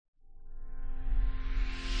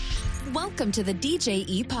Welcome to the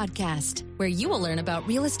DJE podcast, where you will learn about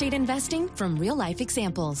real estate investing from real-life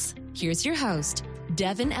examples. Here's your host,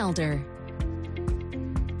 Devin Elder.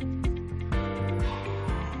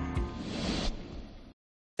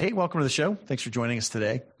 Hey, welcome to the show. Thanks for joining us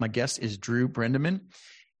today. My guest is Drew Breneman,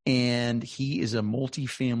 and he is a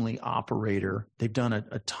multifamily operator. They've done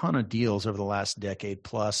a ton of deals over the last decade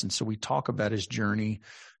plus, and so we talk about his journey,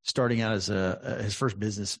 starting out as his first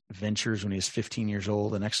business ventures when he was 15 years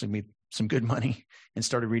old, and actually made some good money and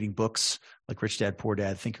started reading books like Rich Dad, Poor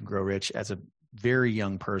Dad, Think and Grow Rich as a very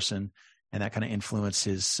young person, and that kind of influenced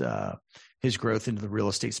his growth into the real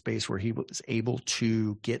estate space, where he was able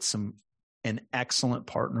to get an excellent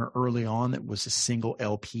partner early on that was a single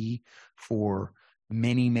LP for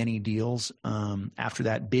many, many deals. After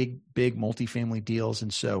that, big multifamily deals.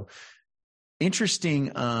 And so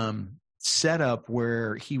interesting setup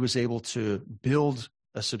where he was able to build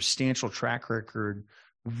a substantial track record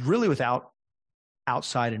really without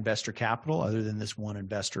outside investor capital other than this one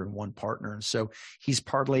investor and one partner. And so he's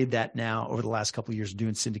parlayed that now over the last couple of years,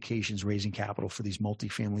 doing syndications, raising capital for these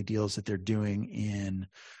multifamily deals that they're doing in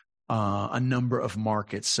a number of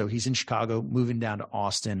markets. So he's in Chicago, moving down to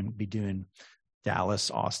Austin, and be doing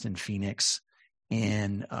Dallas, Austin, Phoenix,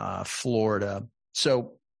 and Florida.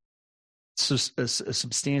 So a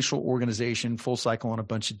substantial organization, full cycle on a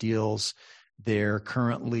bunch of deals. They're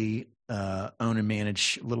currently own and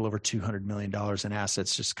manage a little over $200 million in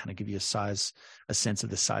assets, just kind of give you a sense of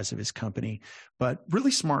the size of his company. But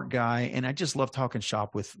really smart guy. And I just love talking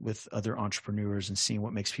shop with other entrepreneurs and seeing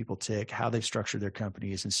what makes people tick, how they've structured their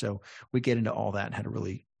companies. And so we get into all that and had a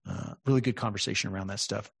really good conversation around that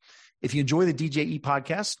stuff. If you enjoy the DJE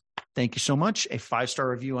podcast, thank you so much. A 5-star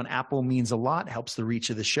review on Apple means a lot, helps the reach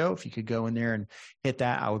of the show. If you could go in there and hit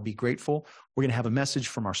that, I would be grateful. We're going to have a message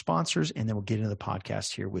from our sponsors, and then we'll get into the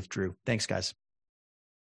podcast here with Drew. Thanks, guys.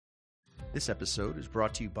 This episode is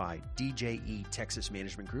brought to you by DJE Texas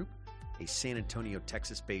Management Group, a San Antonio,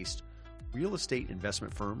 Texas-based real estate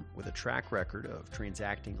investment firm with a track record of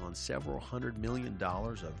transacting on several $100 million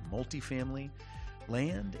of multifamily,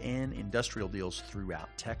 land, and industrial deals throughout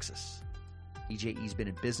Texas. DJE's been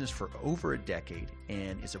in business for over a decade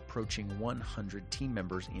and is approaching 100 team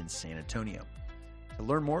members in San Antonio. To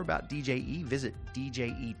learn more about DJE, visit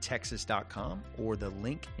djetexas.com or the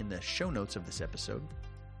link in the show notes of this episode.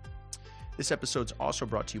 This episode is also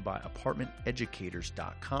brought to you by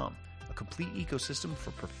apartmenteducators.com, a complete ecosystem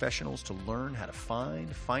for professionals to learn how to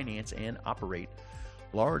find, finance, and operate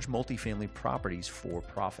large multifamily properties for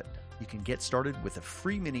profit. You can get started with a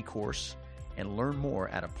free mini course and learn more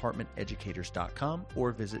at apartmenteducators.com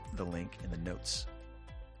or visit the link in the notes.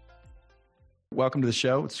 Welcome to the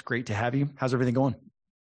show. It's great to have you. How's everything going?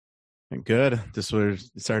 Good. Just we're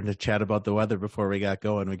starting to chat about the weather before we got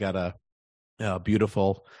going. We got a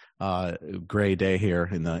beautiful gray day here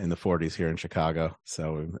in the 40s here in Chicago.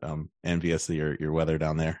 So envious of your weather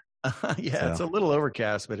down there. It's a little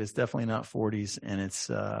overcast, but it's definitely not 40s, and it's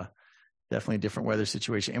definitely a different weather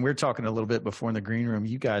situation. And we were talking a little bit before in the green room.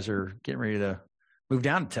 You guys are getting ready to move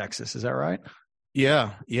down to Texas. Is that right?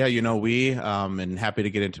 Yeah. We and happy to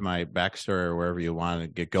get into my backstory or wherever you want to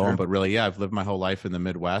get going. Sure. But really, I've lived my whole life in the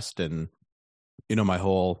Midwest, and my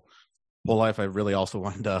whole life I really also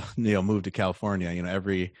wanted to move to California.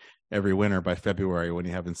 Every winter by February when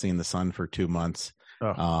you haven't seen the sun for 2 months. You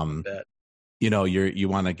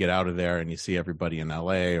want to get out of there, and you see everybody in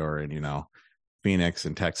LA or in Phoenix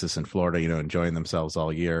and Texas and Florida, enjoying themselves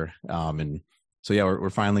all year. And so we're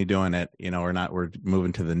finally doing it. We're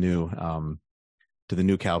moving to the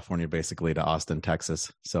new California, basically to Austin,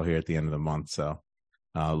 Texas. So here at the end of the month. So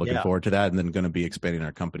looking forward to that, and then going to be expanding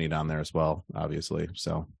our company down there as well, obviously.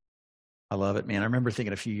 So I love it, man. I remember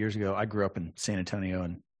thinking a few years ago, I grew up in San Antonio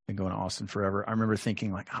and been going to Austin forever. I remember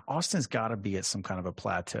thinking like Austin's got to be at some kind of a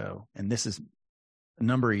plateau. And this is a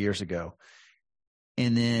number of years ago.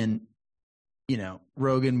 And then,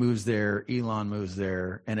 Rogan moves there, Elon moves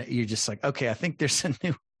there, and you're just like, okay, I think there's a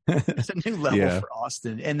new level for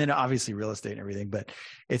Austin. And then obviously real estate and everything, but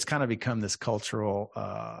it's kind of become this cultural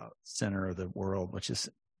center of the world, which is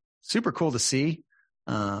super cool to see.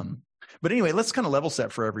 But anyway, let's kind of level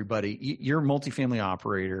set for everybody. You're a multifamily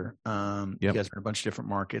operator. You guys are in a bunch of different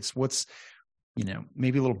markets. What's,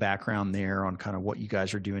 maybe a little background there on kind of what you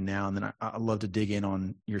guys are doing now. And then I'd love to dig in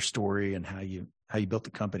on your story and how you built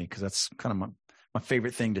the company, because that's kind of my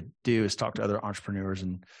favorite thing to do is talk to other entrepreneurs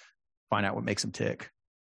and find out what makes them tick.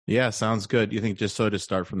 Yeah, sounds good. You think just so to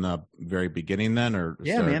start from the very beginning then, or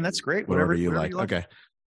man, that's great. Whatever you like. Okay,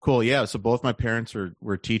 cool. Yeah. So both my parents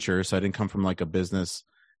were teachers. So I didn't come from like a business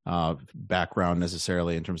background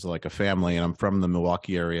necessarily in terms of like a family, and I'm from the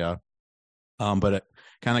Milwaukee area. But it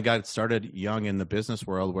kind of got started young in the business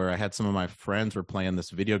world, where I had some of my friends were playing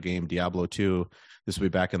this video game, Diablo 2. This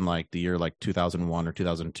would be back in like the year like 2001 or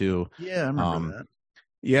 2002. Yeah, I remember that.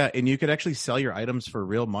 Yeah, and you could actually sell your items for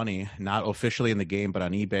real money, not officially in the game, but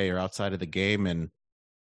on eBay or outside of the game. And,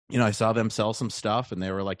 I saw them sell some stuff, and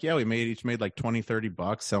they were like, yeah, we each made like 20,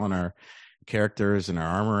 $30 selling our characters and our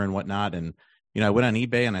armor and whatnot. And, I went on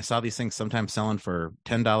eBay and I saw these things sometimes selling for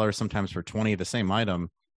 $10, sometimes for 20, the same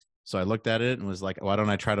item. So I looked at it and was like, why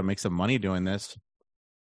don't I try to make some money doing this?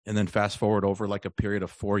 And then fast forward over like a period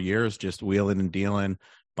of 4 years, just wheeling and dealing,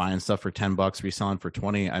 buying stuff for $10, reselling for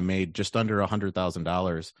 20. I made just under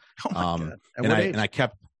 $100,000. Oh my God. And I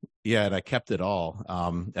kept it all.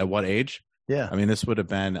 At what age? Yeah. I mean, this would have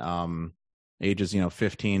been ages,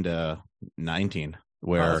 15 to 19.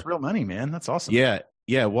 Where that's real money, man. That's awesome. Yeah,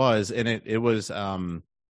 it was. And it was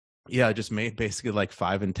I just made basically like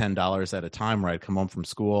 $5 and $10 at a time, where I'd come home from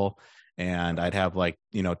school and I'd have like,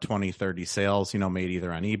 20, 30 sales, made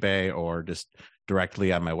either on eBay or just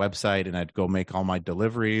directly on my website. And I'd go make all my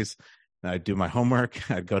deliveries. And I'd do my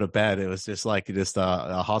homework. I'd go to bed. It was just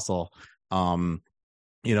a hustle. And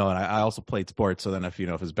I also played sports. So then if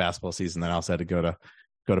it was basketball season, then I also had to go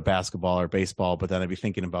to basketball or baseball. But then I'd be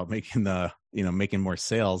thinking about making making more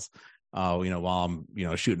sales, while I'm,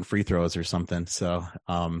 shooting free throws or something. So,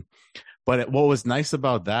 but what was nice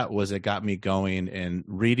about that was it got me going and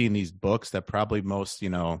reading these books that probably most,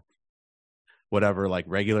 whatever, like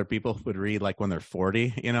regular people would read like when they're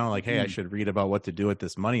 40, like, hey, I should read about what to do with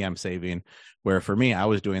this money I'm saving. Where for me, I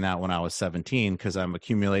was doing that when I was 17, because I'm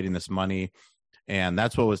accumulating this money. And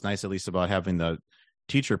that's what was nice, at least about having the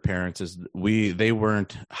teacher parents, is they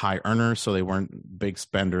weren't high earners. So they weren't big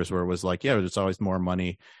spenders, where it was like, yeah, there's always more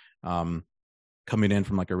money coming in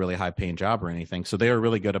from like a really high paying job or anything. So they were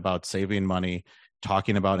really good about saving money,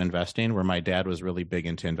 talking about investing, where my dad was really big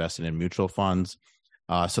into investing in mutual funds.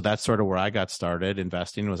 So that's sort of where I got started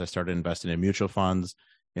investing. I started investing in mutual funds,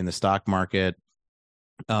 in the stock market.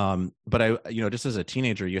 But I, just as a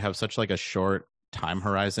teenager, you have such like a short time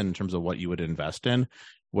horizon in terms of what you would invest in,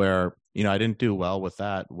 where, I didn't do well with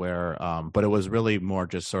that, where, but it was really more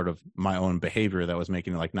just sort of my own behavior that was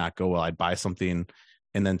making it like not go well. I'd buy something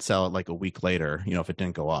and then sell it like a week later, if it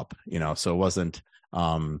didn't go up, so it wasn't,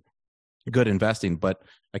 good investing. But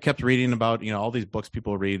I kept reading about, all these books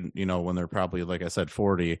people read, when they're probably, like I said,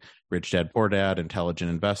 40, Rich Dad, Poor Dad,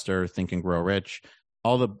 Intelligent Investor, Think and Grow Rich,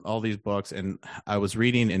 all these books. And I was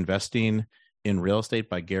reading Investing in Real Estate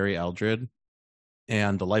by Gary Eldred,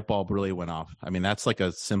 and the light bulb really went off. I mean, that's like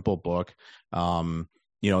a simple book,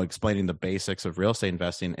 explaining the basics of real estate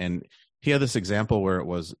investing. And he had this example where it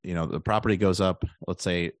was, the property goes up, let's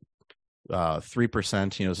say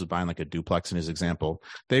 3%, this is buying like a duplex in his example.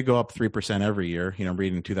 They go up 3% every year,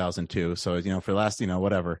 reading 2002. So, for the last,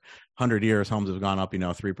 100 years, homes have gone up,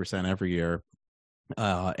 3% every year.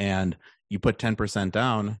 And you put 10%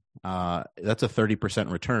 down, that's a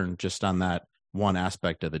 30% return just on that one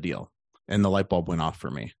aspect of the deal. And the light bulb went off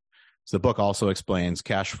for me. So the book also explains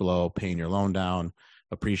cash flow, paying your loan down,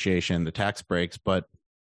 appreciation, the tax breaks, but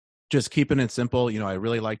just keeping it simple. I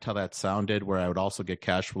really liked how that sounded, where I would also get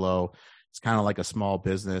cash flow. It's kind of like a small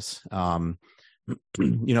business, combining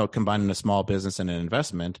a small business and an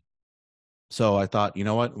investment. So I thought,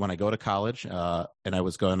 what, when I go to college, and I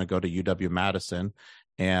was going to go to UW-Madison,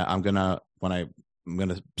 and I'm going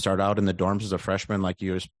to start out in the dorms as a freshman, like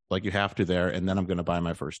you have to there. And then I'm going to buy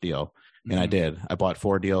my first deal. And I did. I bought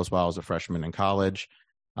 4 deals while I was a freshman in college,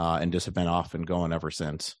 and just have been off and going ever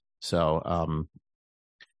since. So,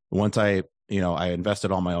 once I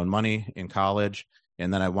invested all my own money in college,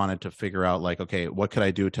 and then I wanted to figure out like, okay, what could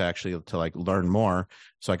I do to like learn more?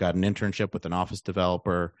 So I got an internship with an office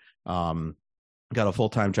developer, got a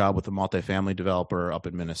full-time job with a multifamily developer up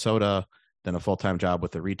in Minnesota, then a full-time job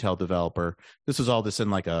with a retail developer. This was all this in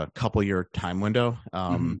like a couple year time window.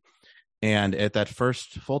 And at that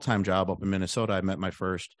first full-time job up in Minnesota, I met my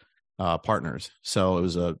first partners. So it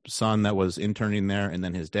was a son that was interning there, and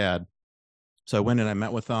then his dad. So I went and I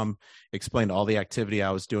met with them, explained all the activity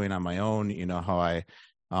I was doing on my own, how I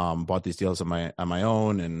bought these deals on my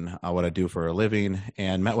own, and what I do for a living,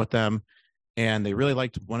 and met with them. And they really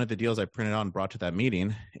liked one of the deals I printed out and brought to that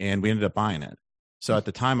meeting, and we ended up buying it. So at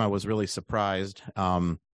the time I was really surprised,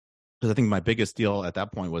 because I think my biggest deal at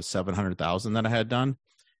that point was $700,000 that I had done.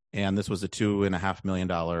 And this was a $2.5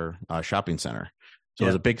 million shopping center. So it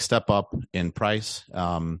was a big step up in price.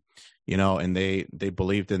 And they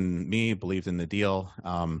believed in me, believed in the deal.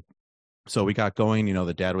 So we got going.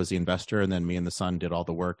 The dad was the investor, and then me and the son did all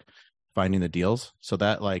the work finding the deals. So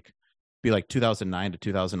that be like 2009 to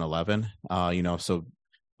 2011. So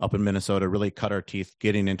up in Minnesota, really cut our teeth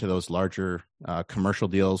getting into those larger commercial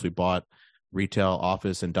deals. We bought retail,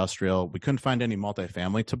 office, industrial. We couldn't find any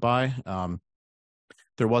multifamily to buy.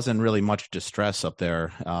 There wasn't really much distress up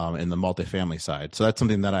there in the multifamily side. So that's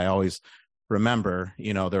something that I always remember.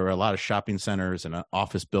 There were a lot of shopping centers and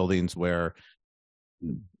office buildings where,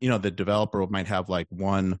 the developer might have like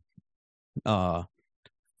one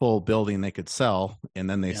full building they could sell, and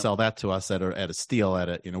then they sell that to us at a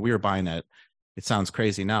steal we were buying at, it sounds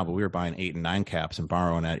crazy now, but we were buying 8 and 9 caps and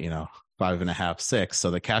borrowing at 5.5, 6. So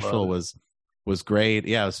the cash flow was great.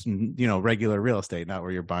 Yeah, it was, regular real estate, not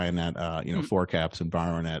where you're buying at 4 caps and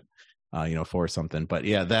borrowing at 4 something. But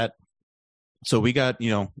yeah, so we got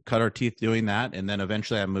cut our teeth doing that, and then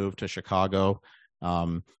eventually I moved to Chicago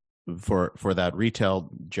for that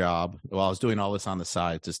retail job. Well, I was doing all this on the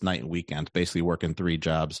side, just night and weekends, basically working 3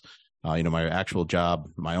 jobs. My actual job,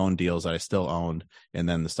 my own deals that I still owned, and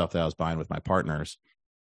then the stuff that I was buying with my partners.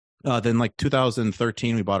 Then like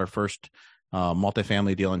 2013, we bought our first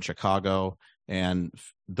multifamily deal in Chicago. And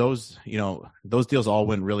those deals all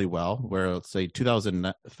went really well, where let's say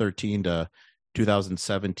 2013 to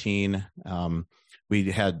 2017, we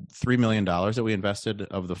had $3 million that we invested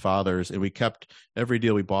of the fathers, and we kept every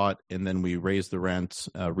deal we bought, and then we raised the rents,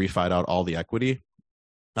 refied out all the equity.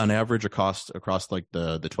 On average, across like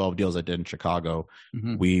the 12 deals I did in Chicago,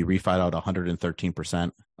 we refied out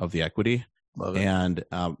 113% of the equity. Love it. And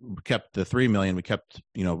we kept the $3 million. We kept,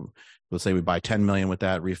 let's say we buy 10 million with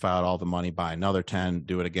that, refi out all the money, buy another 10,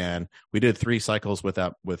 do it again. We did 3 cycles with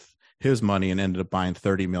his money and ended up buying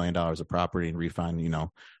 $30 million of property and refining,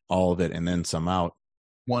 all of it and then some out.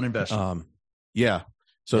 One investment. Yeah.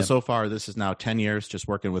 So far, this is now 10 years just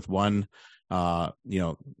working with one, my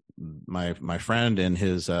friend and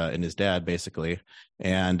his dad, basically.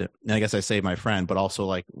 And I guess I say my friend, but also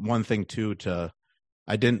like one thing too,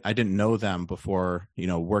 I didn't know them before,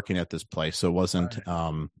 working at this place. So it wasn't,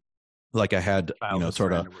 like I had,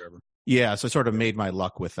 sort of, yeah. So I sort of made my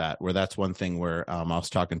luck with that, where that's one thing where, I was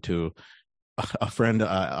talking to a friend,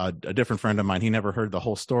 a different friend of mine. He never heard the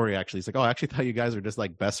whole story. Actually, he's like, "Oh, I actually thought you guys were just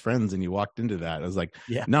like best friends, and you walked into that." I was like,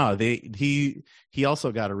 "Yeah, no." He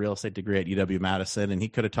also got a real estate degree at UW-Madison, and he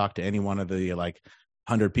could have talked to any one of the like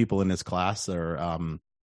 100 people in his class, or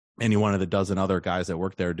any one of the dozen other guys that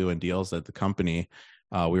worked there doing deals at the company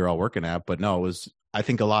we were all working at. But no, it was, I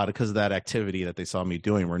think, a lot because of that activity that they saw me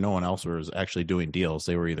doing, where no one else was actually doing deals.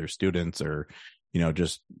 They were either students or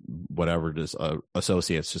just whatever, just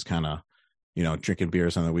associates, just kind of drinking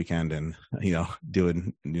beers on the weekend and,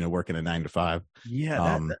 doing, working a 9 to 5.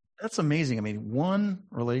 Yeah. That's amazing. I mean, one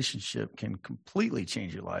relationship can completely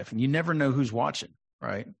change your life, and you never know who's watching,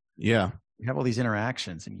 right? Yeah. You have all these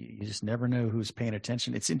interactions and you just never know who's paying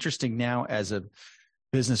attention. It's interesting now, as a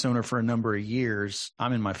business owner for a number of years,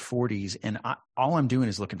 I'm in my 40s, and all I'm doing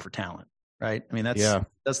is looking for talent, right? I mean,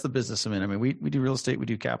 that's the business I'm in. I mean, we do real estate, we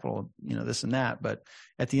do capital, this and that, but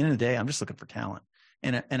at the end of the day, I'm just looking for talent.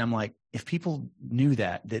 And I'm like, if people knew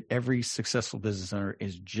that every successful business owner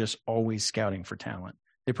is just always scouting for talent,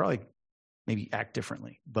 they probably maybe act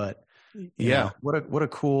differently. But what a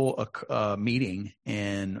cool meeting,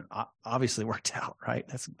 and obviously worked out, right?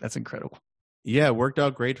 That's incredible. Yeah, it worked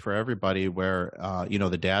out great for everybody. Where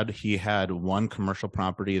the dad, he had one commercial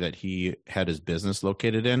property that he had his business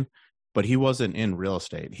located in, but he wasn't in real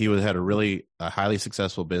estate. He had a highly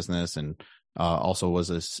successful business, and also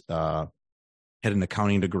was had an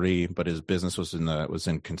accounting degree, but his business was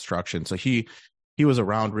in construction. So he was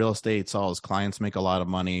around real estate, saw his clients make a lot of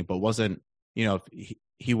money, but wasn't,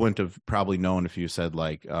 he wouldn't have probably known if you said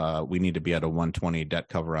like, we need to be at a 120 debt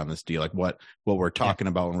cover on this deal, like what we're talking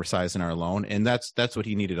about when we're sizing our loan. And that's what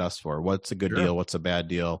he needed us for. What's a good deal? What's a bad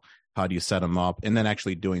deal? How do you set them up? And then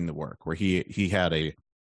actually doing the work, where he had a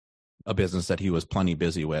business that he was plenty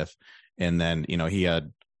busy with. And then, he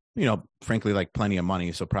had, frankly, like plenty of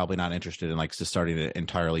money. So probably not interested in like just starting an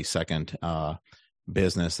entirely second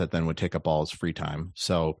business that then would take up all his free time.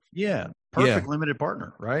 So perfect limited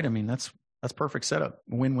partner, right? I mean, that's perfect setup,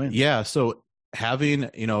 win-win. Yeah. So having,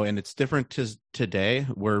 and it's different today,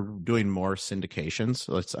 we're doing more syndications.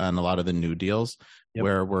 So it's on a lot of the new deals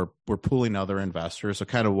where we're pooling other investors. So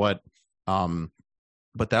kind of what,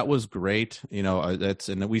 but that was great.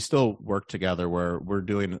 And we still work together, where we're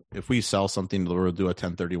doing, if we sell something, we'll do a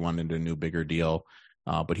 1031 into a new bigger deal.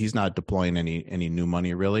 But he's not deploying any new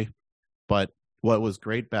money really. But what was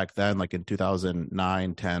great back then, like in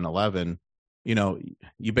 2009, 10, 11,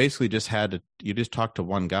 you basically just just talked to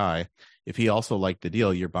one guy. If he also liked the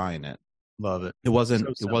deal, you're buying it. Love it. It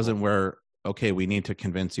wasn't where, okay, we need to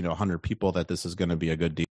convince, 100 people that this is going to be a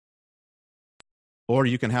good deal. Or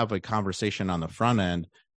you can have a conversation on the front end,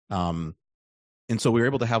 And so we were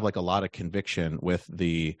able to have like a lot of conviction with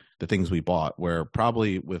the things we bought, where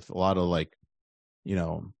probably with a lot of like,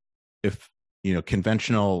 if,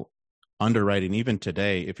 conventional underwriting, even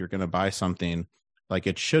today, if you're going to buy something, like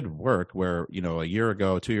it should work where, a year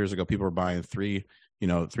ago, 2 years ago, people were buying 3%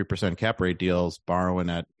 cap rate deals, borrowing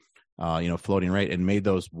at, floating rate, and made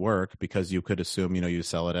those work because you could assume, you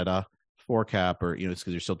sell it at a 4 cap, or, it's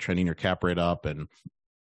because you're still trending your cap rate up. And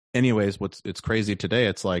anyways, it's crazy today.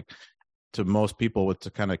 It's like, to most people with the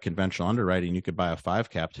kind of conventional underwriting, you could buy a 5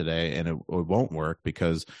 cap today and it won't work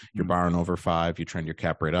because you're borrowing over 5, you trend your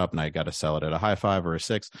cap rate up, now you got to sell it at a high 5 or a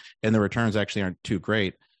 6, and the returns actually aren't too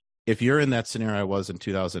great. If you're in that scenario I was in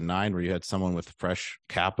 2009, where you had someone with fresh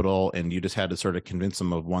capital and you just had to sort of convince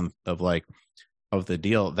them of the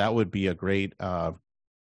deal, that would be a great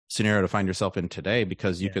scenario to find yourself in today,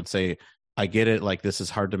 because you could say, I get it, like this is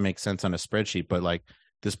hard to make sense on a spreadsheet, but like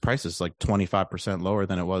this price is like 25% lower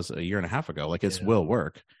than it was a year and a half ago. Like it will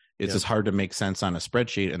work. It's just hard to make sense on a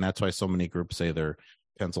spreadsheet. And that's why so many groups say they're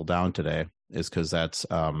pencil down today, is because that's,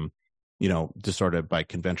 distorted by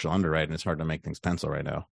conventional underwriting. It's hard to make things pencil right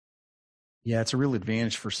now. Yeah, it's a real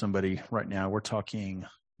advantage for somebody right now. We're talking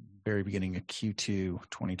very beginning of Q2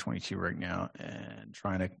 2022 right now, and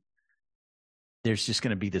there's just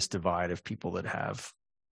going to be this divide of people that have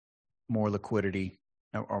more liquidity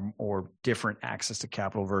or different access to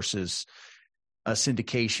capital versus a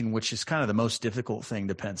syndication, which is kind of the most difficult thing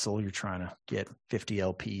to pencil. You're trying to get 50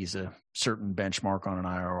 LPs, a certain benchmark on an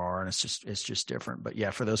IRR, and it's just different. But yeah,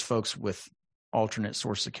 for those folks with alternate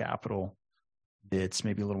source of capital that's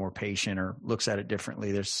maybe a little more patient or looks at it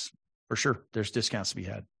differently, there's discounts to be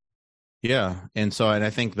had. Yeah. And I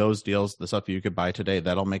think those deals, the stuff you could buy today,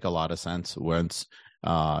 that'll make a lot of sense once,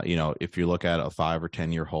 if you look at a 5 or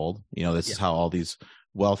 10 year hold, this is how all these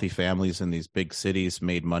wealthy families in these big cities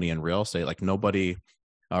made money in real estate. Like nobody,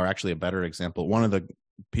 or actually a better example, one of the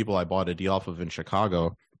people I bought a deal off of in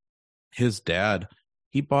Chicago, his dad,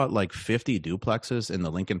 he bought like 50 duplexes in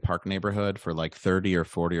the Lincoln Park neighborhood for like 30 or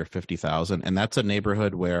 40 or 50,000. And that's a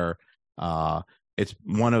neighborhood where, it's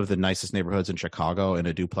one of the nicest neighborhoods in Chicago, and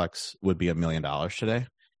a duplex would be $1 million today.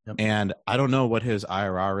 Yep. And I don't know what his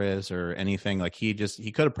IRR is or anything. Like he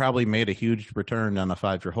could have probably made a huge return on a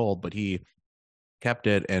 5-year hold, but he kept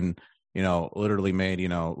it and, literally made,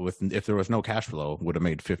 if there was no cash flow, would have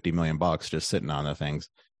made $50 million just sitting on the things.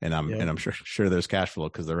 And I'm sure there's cash flow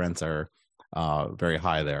because the rents are very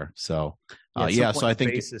high there. So, so I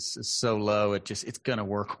think basis is so low. It's going to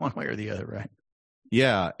work one way or the other, right?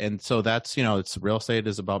 Yeah. And so that's, it's real estate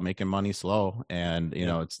is about making money slow. And,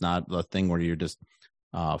 it's not the thing where you're just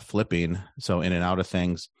flipping. So in and out of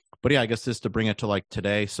things. But yeah, I guess just to bring it to like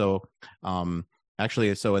today. So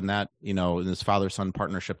actually, so in that, in this father-son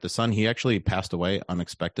partnership, the son, he actually passed away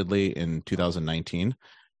unexpectedly in 2019.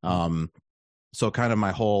 So kind of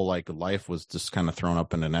my whole like life was just kind of thrown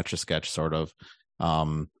up in an Etch-a-Sketch sort of,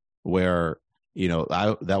 where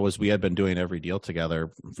we had been doing every deal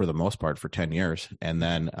together for the most part for 10 years. And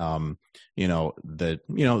then, right.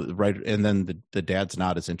 And then the dad's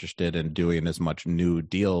not as interested in doing as much new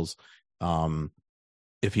deals.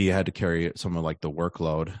 If he had to carry some of like the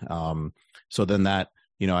workload. So then that,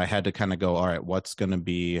 I had to kind of go, all right, what's going to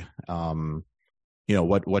be,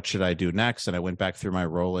 what should I do next? And I went back through my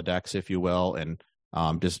Rolodex, if you will, and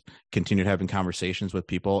just continued having conversations with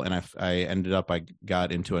people. And I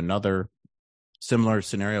got into another similar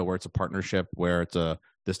scenario where it's a partnership where it's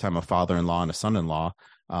this time a father-in-law and a son-in-law.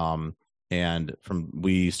 And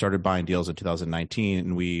we started buying deals in 2019,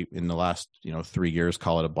 and we, in the last, 3 years,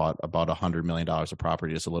 call it about $100 million of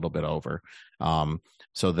property, just a little bit over.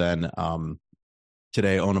 So then,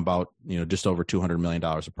 today own about, just over $200 million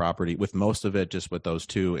of property, with most of it just with those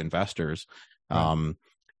two investors. Right.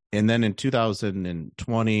 And then in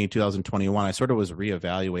 2020, 2021, I sort of was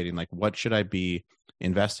reevaluating, like, what should I be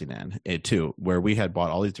investing in it too, where we had bought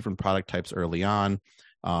all these different product types early on.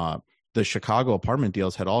 The Chicago apartment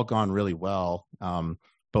deals had all gone really well,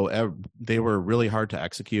 but they were really hard to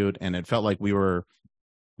execute. And it felt like I'm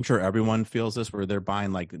sure everyone feels this, where they're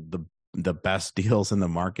buying like the best deals in the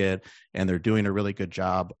market and they're doing a really good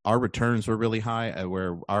job. Our returns were really high,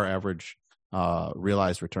 where our average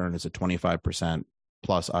realized return is a 25%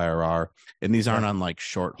 plus IRR. And these aren't on like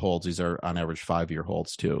short holds. These are on average 5-year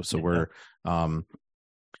holds too. So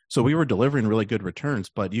we were delivering really good returns,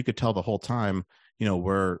 but you could tell the whole time,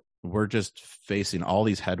 we're just facing all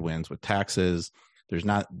these headwinds with taxes. There's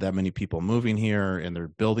not that many people moving here, and they're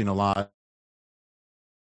building a lot.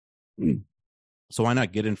 So why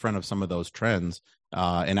not get in front of some of those trends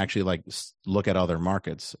and actually like look at other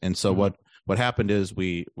markets? And so what what happened is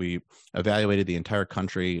we evaluated the entire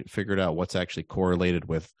country, figured out what's actually correlated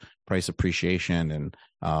with price appreciation and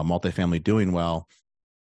multifamily doing well.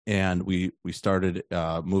 And we started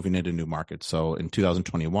moving into new markets. So in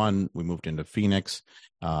 2021, we moved into Phoenix.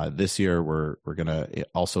 This year, we're going to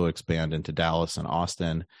also expand into Dallas and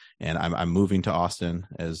Austin. And I'm moving to Austin,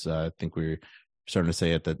 as I think we're starting to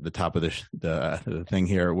say at the top of the thing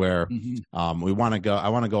here, where we want to go. I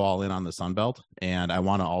want to go all in on the Sun Belt, and I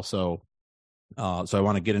want to also so I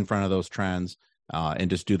want to get in front of those trends and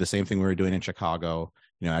just do the same thing we were doing in Chicago.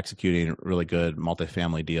 Executing really good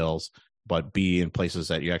multifamily deals, but be in places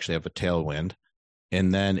that you actually have a tailwind.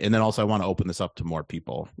 And then also I want to open this up to more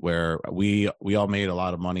people, where we all made a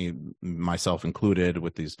lot of money, myself included,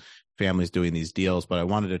 with these families doing these deals. But I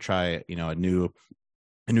wanted to try, a new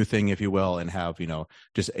thing, if you will, and have,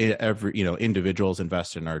 just every, individuals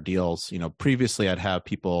invest in our deals. Previously I'd have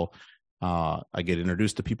people, I get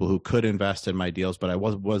introduced to people who could invest in my deals, but I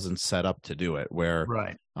wasn't set up to do it, where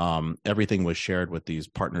right. Everything was shared with these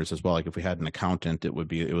partners as well. Like if we had an accountant, it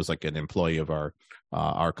was like an employee of our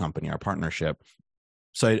company, our partnership.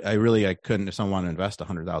 So I couldn't, if someone wanted to invest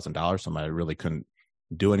 $100,000, somebody, I really couldn't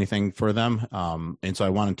do anything for them. And so I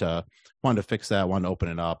wanted to fix that, wanted to open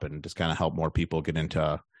it up and just kind of help more people get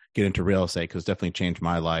into real estate, because it definitely changed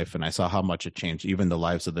my life. And I saw how much it changed even the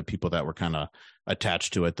lives of the people that were kind of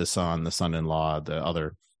attached to it, the son-in-law, the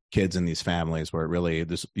other kids in these families, where it really,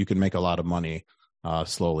 you can make a lot of money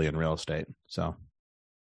slowly in real estate. So.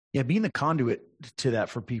 Yeah, being the conduit to that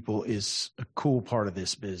for people is a cool part of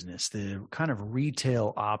this business. The kind of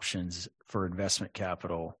retail options for investment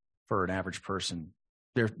capital for an average person,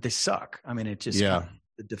 they suck. I mean, it just kind of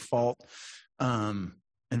the default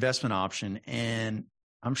investment option. And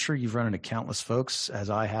I'm sure you've run into countless folks, as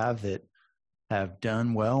I have, that have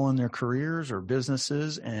done well in their careers or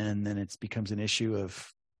businesses, and then it becomes an issue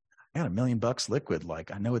of, I got $1 million liquid.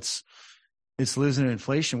 Like, I know it's losing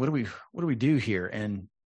inflation. What do we do here? And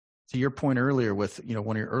to your point earlier with,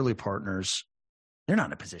 one of your early partners, they're not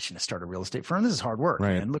in a position to start a real estate firm. This is hard work,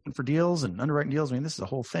 right? And looking for deals and underwriting deals. I mean, this is a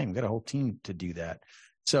whole thing. We've got a whole team to do that.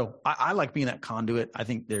 So I like being that conduit. I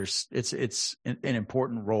think it's an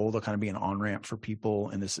important role to kind of be an on-ramp for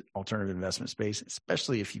people in this alternative investment space,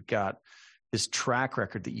 especially if you've got this track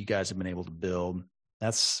record that you guys have been able to build.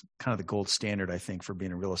 That's kind of the gold standard, I think, for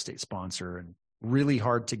being a real estate sponsor, and really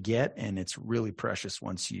hard to get. And it's really precious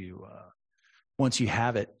once you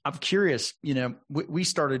have it. I'm curious, we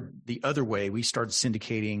started the other way. We started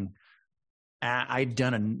syndicating. I'd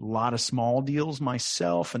done a lot of small deals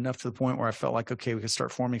myself, enough to the point where I felt like, okay, we could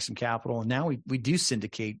start forming some capital. And now we do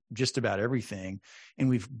syndicate just about everything. And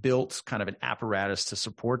we've built kind of an apparatus to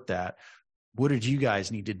support that. What did you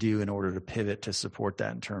guys need to do in order to pivot to support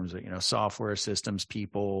that in terms of, software, systems,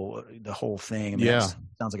 people, the whole thing? I mean, that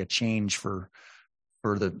sounds like a change for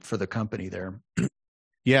the company there.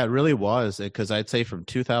 Yeah, it really was, because I'd say from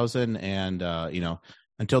 2000 and,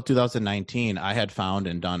 until 2019, I had found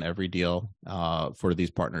and done every deal for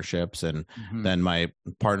these partnerships. And then my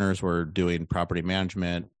partners were doing property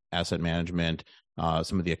management, asset management,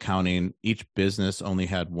 some of the accounting. Each business only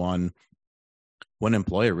had one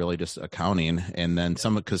employee, really, just accounting. And then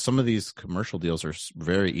because some of these commercial deals are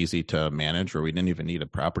very easy to manage, or we didn't even need a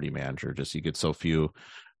property manager. Just you get so few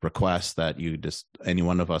requests that any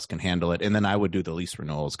one of us can handle it. And then I would do the lease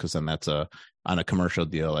renewals, because then that's on a commercial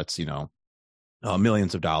deal, that's,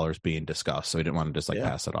 millions of dollars being discussed. So we didn't want to just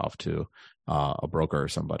pass it off to a broker or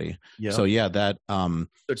somebody. Yeah. So that,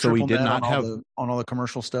 so we did not have on all the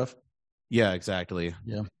commercial stuff. Yeah, exactly.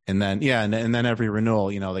 Yeah. And then, and then every renewal,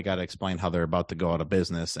 they got to explain how they're about to go out of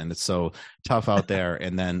business, and it's so tough out there.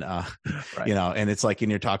 And then, right. And it's like, and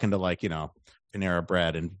you're talking to Panera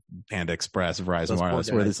Bread and Panda Express, Verizon Wireless,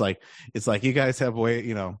 where it's like you guys have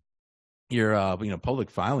your public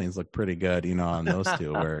filings look pretty good, on those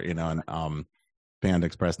two, where and Panda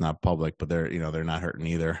Express not public, but they're not hurting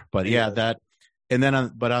either. But that, and then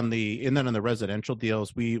on the residential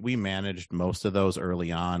deals, we managed most of those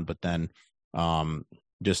early on, but then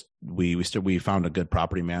we found a good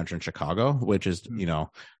property manager in Chicago, which is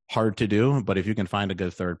hard to do, but if you can find a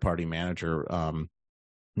good third party manager,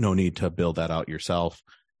 no need to build that out yourself.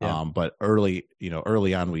 Yeah. But early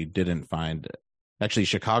on, we didn't find. Actually,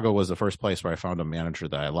 Chicago was the first place where I found a manager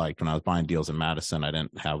that I liked. When I was buying deals in Madison, I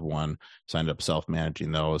didn't have one, so I ended up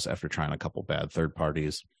self-managing those after trying a couple bad third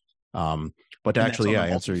parties. But to actually,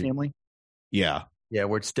 answer family. Yeah,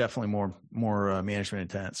 where it's definitely more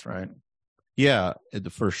management intense, right? Yeah,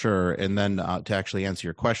 for sure. And then to actually answer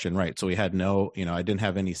your question, right? So we had I didn't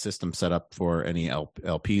have any system set up for any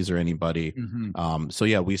LPs or anybody.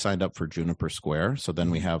 So we signed up for Juniper Square. So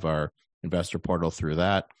then we have our investor portal through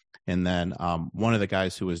that. And then one of the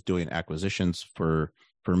guys who was doing acquisitions for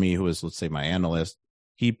me, who was, let's say, my analyst,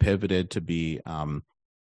 he pivoted to be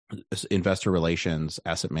investor relations,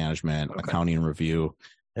 asset management, accounting and review.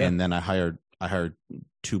 Yeah. And then I hired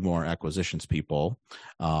 2 more acquisitions people.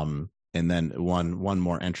 And then one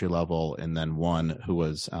more entry level, and then one who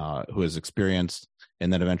was experienced,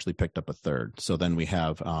 and then eventually picked up a third. So then we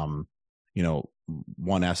have,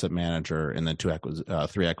 1 asset manager, and then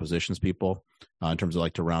 3 acquisitions people in terms of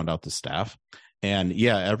like to round out the staff. And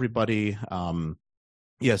yeah, everybody, so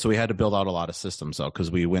we had to build out a lot of systems though,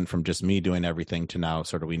 because we went from just me doing everything to now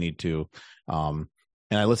sort of we need to, and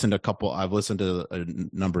I've listened to a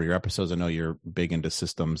number of your episodes. I know you're big into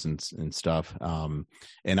systems and stuff. And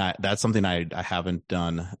that's something I haven't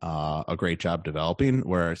done a great job developing,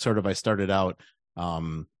 where sort of I started out,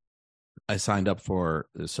 I signed up for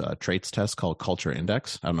this traits test called Culture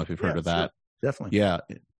Index. I don't know if you've heard of that. Sure. Definitely. Yeah.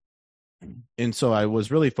 And so I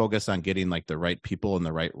was really focused on getting like the right people in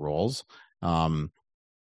the right roles. And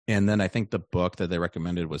then I think the book that they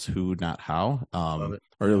recommended was Who, Not How.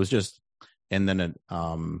 Or it was just, and then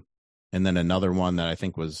another one that I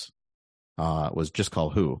think was just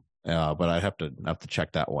called Who. But I have to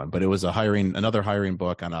check that one. But it was another hiring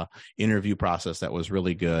book on a interview process that was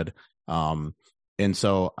really good. And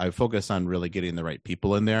so I focused on really getting the right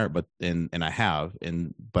people in there, but I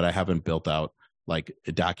haven't built out, like,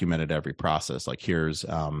 documented every process. Like, here's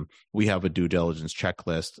we have a due diligence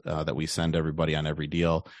checklist that we send everybody on every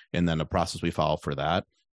deal, and then a process we follow for that.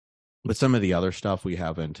 But some of the other stuff we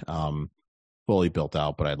haven't fully built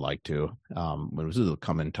out, but I'd like to. It'll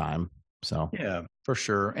come in time. So yeah, for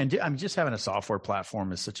sure. And I'm just having a software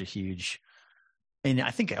platform is such a huge. And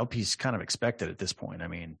I think LPs kind of expect it at this point. I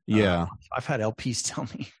mean, yeah, I've had LPs tell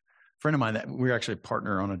me, a friend of mine that we were actually a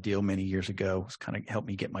partner on a deal many years ago, was kind of helped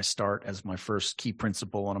me get my start as my first key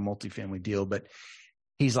principal on a multifamily deal. But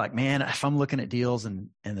he's like, man, if I'm looking at deals and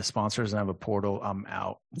the sponsor doesn't have a portal, I'm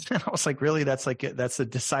out. And I was like, really? That's a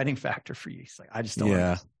deciding factor for you. He's like, I just don't.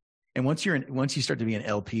 Yeah. And once you start to be an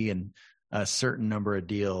LP in a certain number of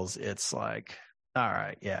deals, it's like, all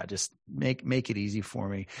right, yeah, just make it easy for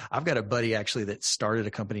me. I've got a buddy actually that started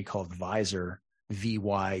a company called Vyzer,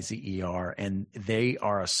 VYZER, and they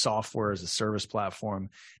are a software as a service platform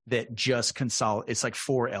that just it's like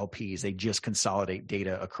 4 LPs. They just consolidate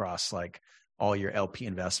data across like all your LP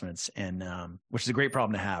investments, and which is a great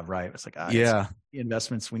problem to have, right? It's like, yeah,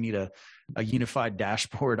 investments. We need a unified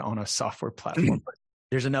dashboard on a software platform. But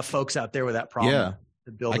there's enough folks out there with that problem. Yeah,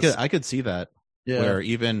 to build I could see that. Yeah. Where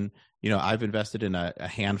even, I've invested in a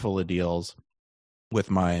handful of deals with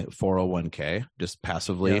my 401k just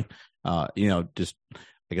passively. Yeah. Just,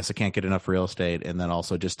 I guess I can't get enough real estate, and then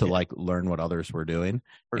also just to like learn what others were doing.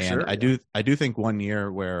 For and sure, I do think one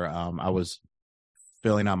year where I was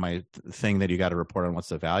filling out my thing that you got to report on what's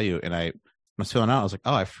the value, and I was filling out, I was like,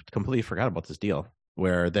 oh, I completely forgot about this deal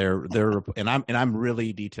where they're and I'm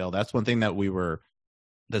really detailed. That's one thing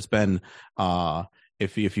that's been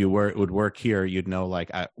if you would work here, you'd know, like,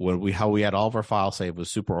 how we had all of our files saved was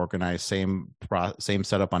super organized, same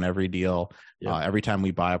setup on every deal. Yep. Every time we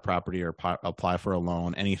buy a property or apply for a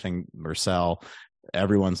loan, anything or sell,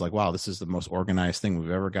 everyone's like, wow, this is the most organized thing we've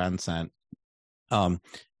ever gotten sent.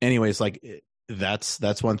 Anyways, like,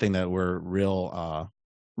 that's one thing that we're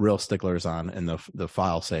real sticklers on in the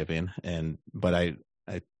file saving. But I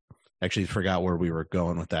actually forgot where we were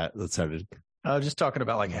going with that. Let's have it. I was just talking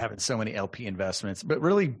about like having so many LP investments, but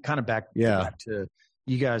really kind of back to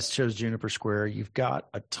you guys chose Juniper Square. You've got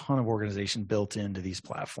a ton of organization built into these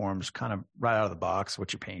platforms, kind of right out of the box,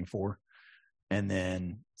 what you're paying for. And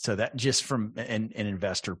then, so that just from an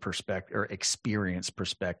investor perspective or experience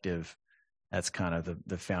perspective, that's kind of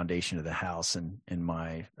the foundation of the house, in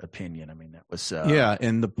my opinion. I mean, that was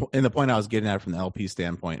and the point I was getting at from the LP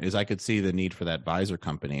standpoint is I could see the need for that Vyzer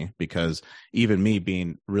company, because even me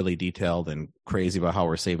being really detailed and crazy about how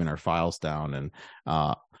we're saving our files down, and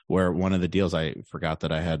where one of the deals I forgot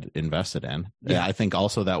that I had invested in. Yeah, I think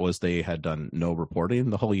also that was they had done no reporting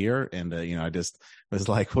the whole year, and I just was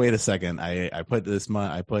like, wait a second, I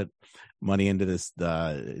put money into this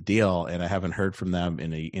deal, and I haven't heard from them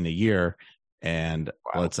in a year. And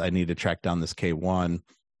wow. I need to track down this K1.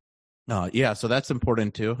 So that's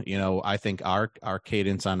important too. I think our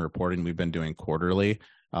cadence on reporting, we've been doing quarterly,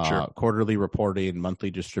 quarterly reporting,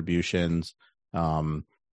 monthly distributions.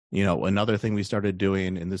 Another thing we started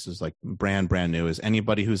doing, and this is like brand new, is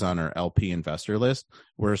anybody who's on our LP investor list,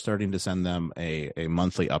 we're starting to send them a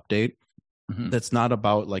monthly update. Mm-hmm. That's not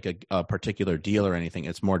about like a particular deal or anything.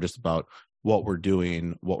 It's more just about what we're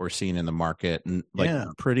doing, what we're seeing in the market, and like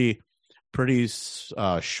pretty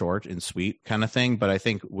short and sweet kind of thing. But I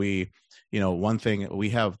think we, one thing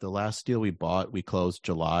we have, the last deal we bought, we closed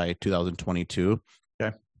July 2022.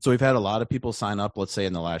 Okay. So we've had a lot of people sign up, let's say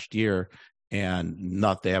in the last year, and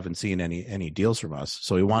they haven't seen any deals from us.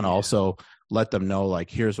 So we want to also let them know, like,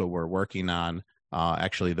 here's what we're working on.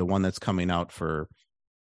 Actually, the one that's coming out for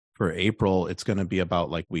April, it's going to be about,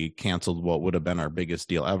 like, we canceled what would have been our biggest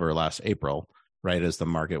deal ever last April, right? As the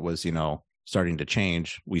market was, starting to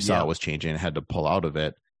change. We saw it was changing and had to pull out of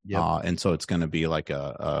it. Yep. And so it's going to be like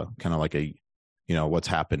a kind of like a, what's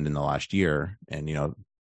happened in the last year. And,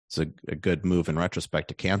 it's a good move in retrospect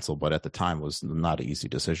to cancel, but at the time was not an easy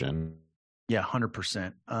decision. Yeah,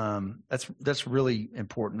 100%. That's really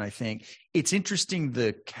important. I think it's interesting,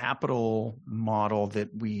 the capital model that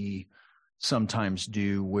we sometimes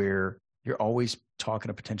do, where you're always talking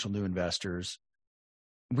to potential new investors.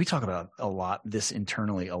 We talk about this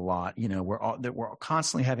internally a lot. We're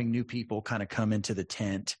constantly having new people kind of come into the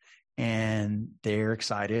tent, and they're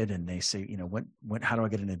excited, and they say, how do I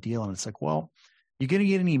get in a deal? And it's like, well, you're going to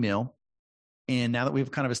get an email. And now that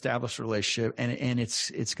we've kind of established a relationship, and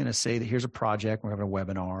it's going to say that here's a project, we're having a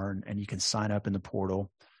webinar, and you can sign up in the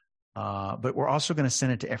portal. But we're also going to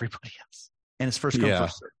send it to everybody else. And it's first come,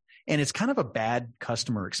 first serve. And it's kind of a bad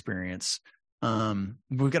customer experience.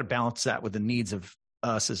 We've got to balance that with the needs of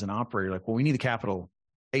us as an operator. Like, well, we need the capital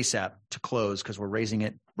ASAP to close because we're raising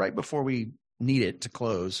it right before we need it to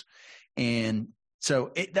close. And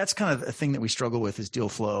so that's kind of a thing that we struggle with, is deal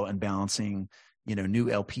flow and balancing, new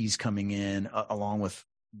LPs coming in along with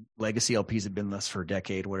legacy LPs that have been with us for a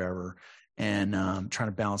decade, whatever, and trying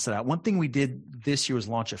to balance that out. One thing we did this year was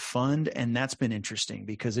launch a fund, and that's been interesting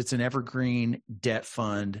because it's an evergreen debt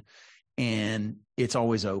fund and it's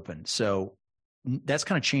always open. So that's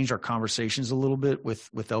kind of changed our conversations a little bit with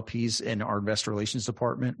LPs in our investor relations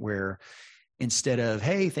department, where instead of,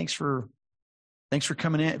 hey, thanks for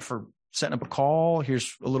coming in, for setting up a call,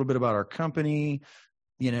 here's a little bit about our company.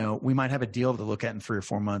 We might have a deal to look at in 3 or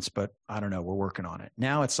 4 months, but I don't know, we're working on it.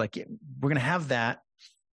 Now it's like, we're going to have that.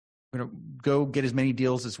 We're going to go get as many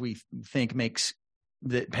deals as we think makes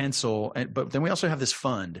the pencil. But then we also have this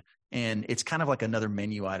fund, and it's kind of like another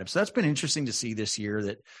menu item. So that's been interesting to see this year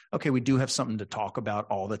that, okay, we do have something to talk about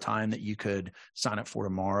all the time that you could sign up for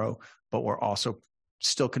tomorrow, but we're also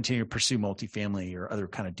still continue to pursue multifamily or other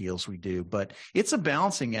kind of deals we do. But it's a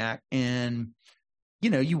balancing act, and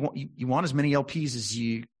you want as many LPs as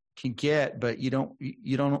you can get, but you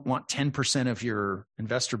don't want 10% of your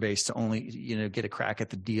investor base to only, get a crack at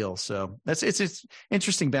the deal. So it's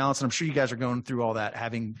interesting balance. And I'm sure you guys are going through all that,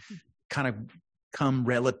 having kind of come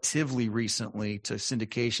relatively recently to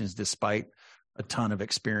syndications, despite a ton of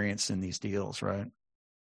experience in these deals, right?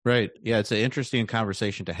 Right. Yeah. It's an interesting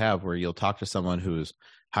conversation to have, where you'll talk to someone who's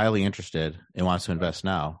highly interested and wants to invest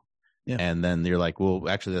now. Yeah. And then you're like, well,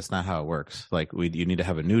 actually, that's not how it works. Like, you need to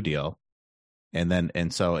have a new deal.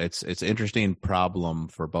 And so it's an interesting problem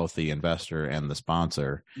for both the investor and the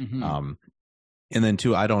sponsor. Mm-hmm. And then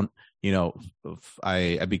too, I'd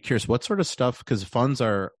be curious what sort of stuff, because funds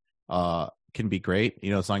can be great,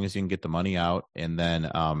 as long as you can get the money out, and then,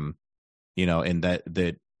 and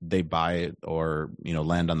that they buy or,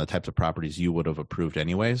 land on the types of properties you would have approved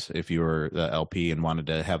anyways, if you were the LP and wanted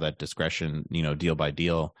to have that discretion, deal by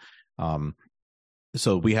deal.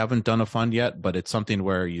 So we haven't done a fund yet, but it's something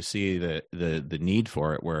where you see the need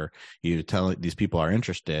for it, where you tell these people are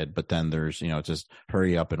interested, but then there's, just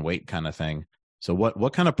hurry up and wait kind of thing. So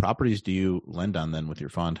what kind of properties do you lend on then with your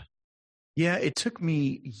fund? Yeah, it took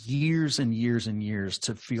me years and years and years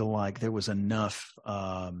to feel like there was enough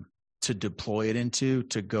to deploy it into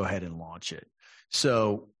to go ahead and launch it.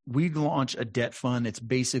 So we launch a debt fund. It's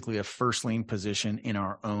basically a first lien position in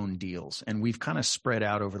our own deals. And we've kind of spread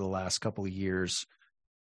out over the last couple of years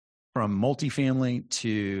from multifamily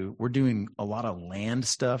to, we're doing a lot of land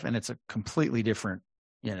stuff, and it's a completely different,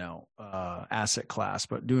 asset class,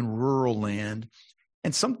 but doing rural land.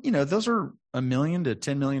 And some, those are $1 million to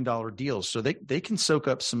 $10 million deals. So they can soak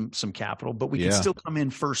up some capital, but we can still come in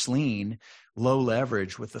first lien, low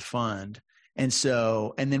leverage with the fund. And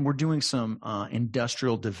then we're doing some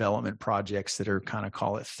industrial development projects that are kind of,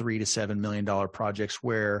 call it $3 to $7 million projects,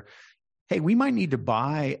 where, hey, we might need to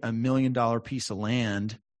buy $1 million piece of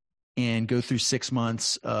land and go through 6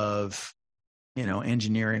 months of,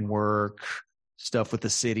 engineering work, stuff with the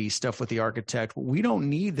city, stuff with the architect. We don't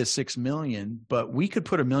need the $6 million, but we could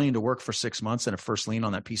put $1 million to work for 6 months and a first lien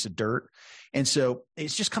on that piece of dirt. And so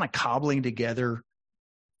it's just kind of cobbling together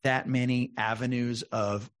that many avenues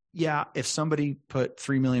of, if somebody put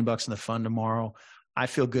 $3 million in the fund tomorrow, I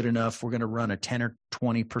feel good enough. We're going to run a 10 or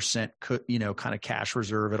 20%, kind of cash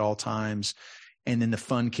reserve at all times. And then the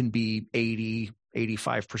fund can be 80,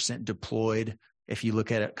 85% deployed if you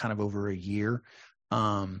look at it kind of over a year.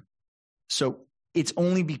 So it's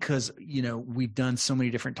only because, we've done so many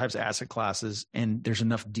different types of asset classes and there's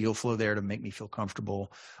enough deal flow there to make me feel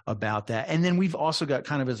comfortable about that. And then we've also got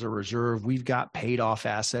kind of as a reserve, we've got paid off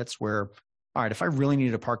assets where, all right, if I really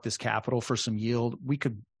needed to park this capital for some yield, we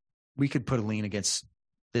could put a lien against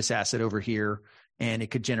this asset over here and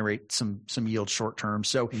it could generate some yield short term.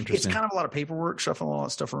 So it's kind of a lot of paperwork, shuffling all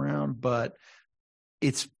that stuff around, but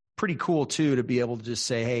it's pretty cool too to be able to just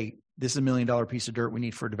say, hey, this is $1 million piece of dirt we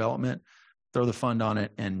need for development. Throw the fund on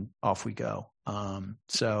it and off we go.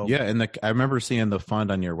 Yeah. And I remember seeing the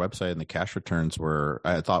fund on your website and the cash returns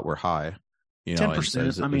I thought were high,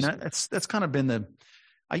 10%. That's kind of been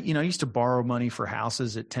I used to borrow money for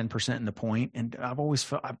houses at 10% in the point. And I've always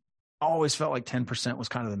felt like 10% was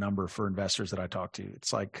kind of the number for investors that I talk to.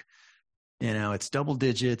 It's like, it's double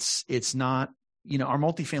digits. It's not, our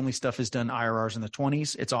multifamily stuff is done IRRs in the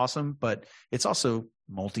 20s. It's awesome, but it's also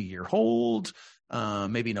multi-year hold,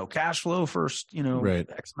 maybe no cash flow first, right.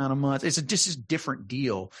 X amount of months. It's just a different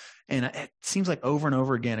deal. And it seems like over and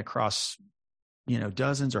over again across,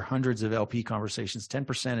 dozens or hundreds of LP conversations,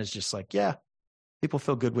 10% is just like, yeah, people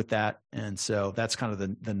feel good with that. And so that's kind of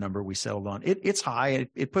the number we settled on. It's high.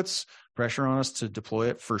 It puts pressure on us to deploy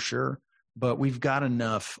it for sure, but we've got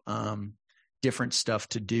enough different stuff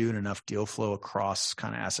to do and enough deal flow across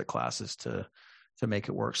kind of asset classes to make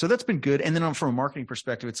it work. So that's been good. And then from a marketing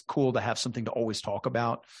perspective, it's cool to have something to always talk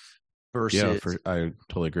about versus. Yeah, I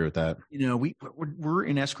totally agree with that. We're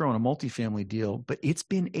in escrow on a multifamily deal, but it's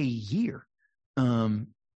been a year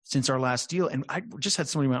since our last deal. And I just had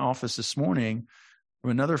somebody in my office this morning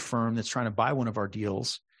from another firm that's trying to buy one of our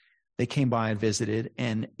deals. They came by and visited,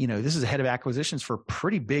 and this is a head of acquisitions for a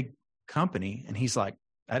pretty big company. And he's like,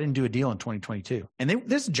 I didn't do a deal in 2022. And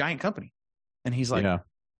this is a giant company. And he's like,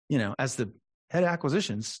 as the head of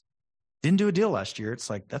acquisitions, didn't do a deal last year. It's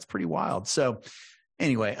like, that's pretty wild. So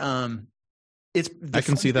anyway, I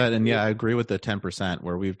can see that. And I agree with the 10%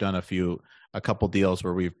 where we've done a couple deals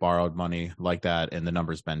where we've borrowed money like that. And the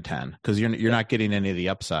number's been 10 because you're not getting any of the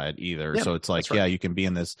upside either. So it's like, right. You can be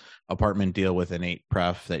in this apartment deal with an 8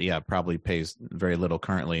 pref that, probably pays very little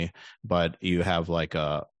currently, but you have like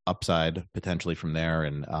a upside potentially from there.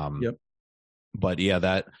 And, but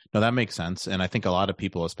that makes sense. And I think a lot of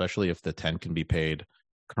people, especially if the 10 can be paid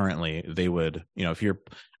currently, they would, if you're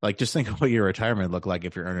like, just think of what your retirement look like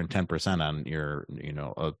if you're earning 10% on your,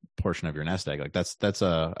 a portion of your nest egg. Like that's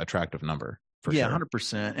a attractive number for sure.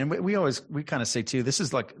 100%. And we kind of say too, this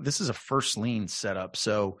is a first lien setup.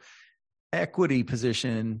 So equity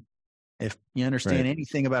position, if you understand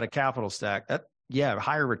anything about a capital stack,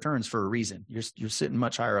 higher returns for a reason. You're sitting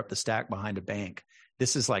much higher up the stack behind a bank.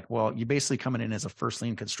 This is like, well, you're basically coming in as a first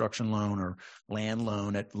lien construction loan or land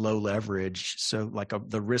loan at low leverage. So like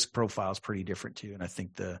the risk profile is pretty different too. And I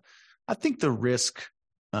think the risk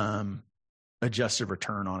adjusted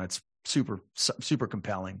return on it's super, super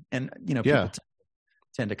compelling. And, people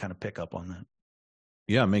tend to kind of pick up on that.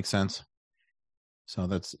 Yeah, it makes sense. So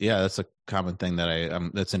that's a common thing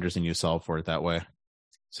that that's interesting you solve for it that way.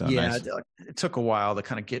 So nice. It took a while to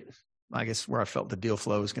kind of get, I guess, where I felt the deal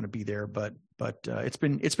flow was going to be there, but it's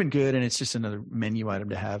been good, and it's just another menu item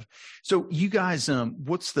to have. So you guys,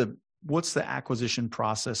 what's the acquisition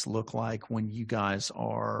process look like when you guys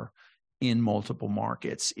are in multiple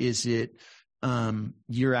markets? Is it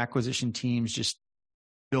your acquisition teams just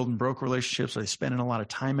building broker relationships? Are they spending a lot of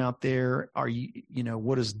time out there? Are you,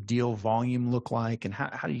 what does deal volume look like, and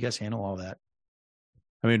how do you guys handle all that?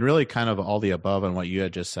 I mean, really kind of all the above on what you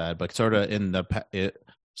had just said, but sort of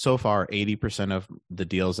so far, 80% of the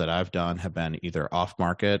deals that I've done have been either off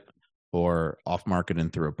market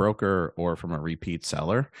and through a broker or from a repeat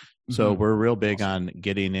seller. Mm-hmm. So we're real big on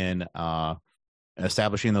getting in,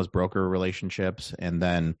 establishing those broker relationships and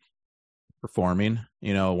then performing.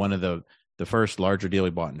 One of the first larger deal we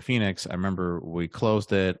bought in Phoenix, I remember we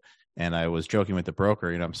closed it and I was joking with the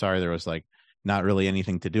broker, I'm sorry, there was like not really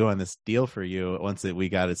anything to do on this deal for you once we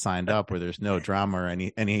got it signed up, where there's no drama or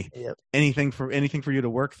anything for you to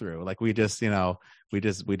work through. Like we just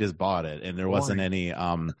we bought it and there wasn't any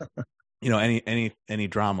any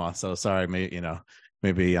drama. So sorry,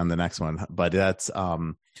 maybe on the next one, but that's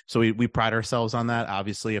so we pride ourselves on that.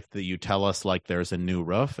 Obviously, if you tell us like there's a new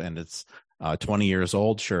roof and it's 20 years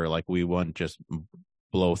old, sure, like we wouldn't just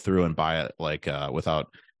blow through and buy it like without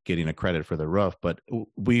getting a credit for the roof. But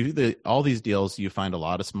all these deals, you find a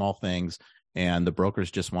lot of small things and the brokers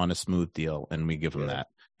just want a smooth deal and we give them that.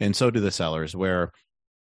 And so do the sellers, where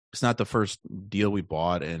it's not the first deal we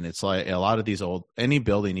bought. And it's like a lot of these any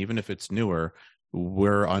building, even if it's newer,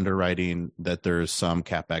 we're underwriting that there's some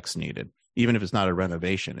CapEx needed. even if it's not a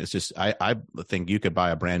renovation. It's just, I think you could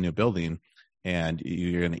buy a brand new building and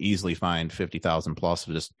you're going to easily find 50,000 plus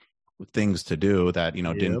of just things to do that,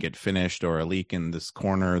 didn't get finished, or a leak in this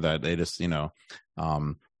corner that they just,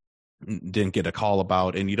 didn't get a call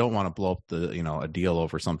about. And you don't want to blow up a deal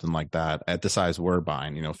over something like that at the size we're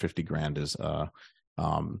buying. 50 grand is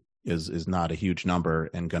not a huge number,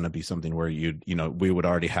 and going to be something where we would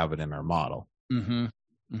already have it in our model. Mm-hmm.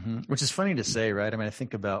 Mm-hmm. Which is funny to say, right? I mean, I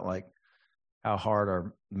think about like how hard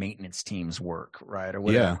our maintenance teams work, right? Or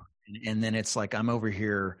whatever. Yeah. And then it's like, I'm over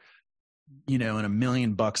here, and $1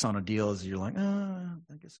 million on a deal is, you're like,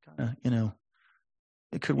 I guess kind of,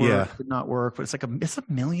 it could work, it could not work, but it's $1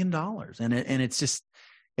 million. And it's just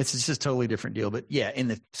a totally different deal. But yeah, in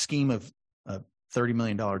the scheme of a $30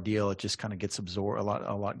 million deal, it just kind of gets absorbed.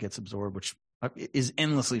 A lot gets absorbed, which is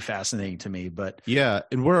endlessly fascinating to me. But yeah,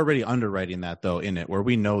 and we're already underwriting that though in it, where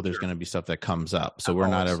we know there's going to be stuff that comes up. So we're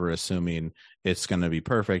not ever assuming it's going to be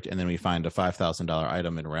perfect. And then we find a $5,000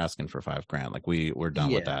 item and we're asking for $5,000. Like we're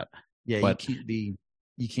done with that. Yeah. But you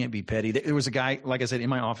can't be petty. There was a guy, like I said, in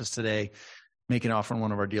my office today, making an offer on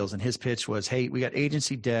one of our deals. And his pitch was, hey, we got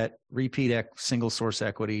agency debt, repeat single source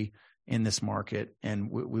equity in this market, and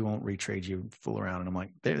we won't retrade you, fool around. And I'm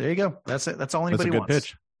like, there you go. That's it. That's all anybody wants. That's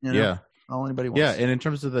a good pitch. Yeah. All anybody wants. Yeah. And in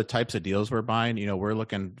terms of the types of deals we're buying, we're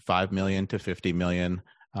looking 5 million to 50 million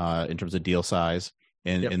in terms of deal size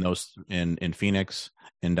in those in Phoenix,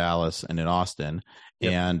 in Dallas, and in Austin.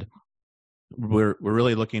 Yep. And we're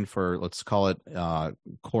really looking for, let's call it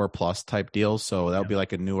core plus type deals. So that would be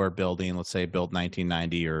like a newer building, let's say built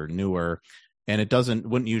 1990 or newer. And it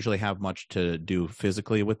wouldn't usually have much to do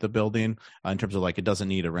physically with the building in terms of like, it doesn't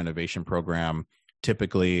need a renovation program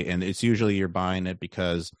typically. And it's usually you're buying it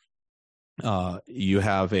because you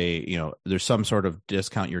have there's some sort of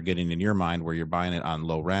discount you're getting in your mind where you're buying it on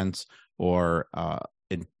low rents, or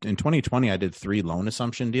in 2020, I did 3 loan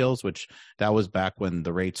assumption deals, which that was back when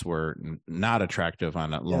the rates were not attractive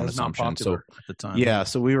on a loan assumption. So at the time,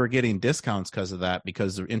 so we were getting discounts because of that,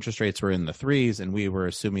 because the interest rates were in the 3s, and we were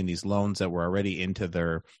assuming these loans that were already into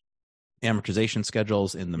their amortization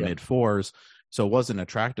schedules in the mid 4s. So it wasn't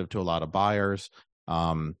attractive to a lot of buyers.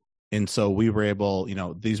 And so we were able,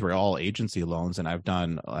 these were all agency loans, and I've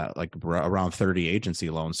done around 30 agency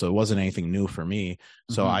loans. So it wasn't anything new for me.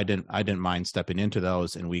 So I didn't mind stepping into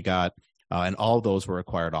those, and we got, and all of those were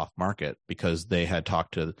acquired off market because they had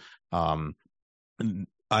talked to,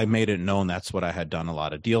 I made it known that's what I had done a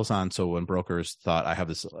lot of deals on. So when brokers thought I have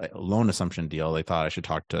this loan assumption deal, they thought I should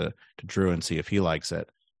talk to Drew and see if he likes it.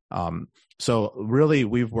 So really,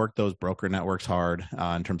 we've worked those broker networks hard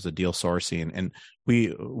in terms of deal sourcing, and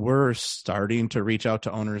we're starting to reach out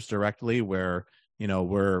to owners directly, where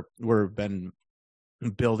we're been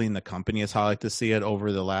building the company, is how I like to see it,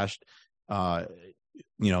 over the last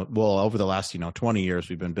over the last 20 years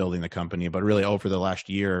we've been building the company, but really over the last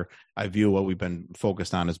year, I view what we've been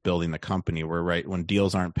focused on as building the company. We're right when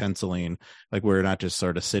deals aren't penciling, like we're not just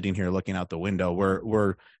sort of sitting here looking out the window.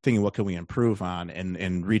 We're thinking, what can we improve on,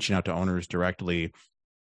 and reaching out to owners directly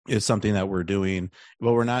is something that we're doing.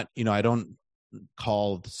 But we're not, I don't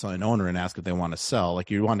call an owner and ask if they want to sell. Like,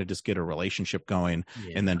 you want to just get a relationship going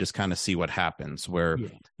and then just kind of see what happens, where,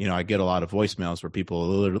 I get a lot of voicemails where people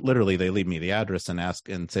literally, they leave me the address and ask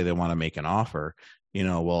and say they want to make an offer,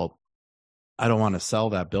 well, I don't want to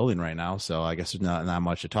sell that building right now. So I guess there's not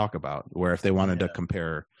much to talk about. Where if they wanted to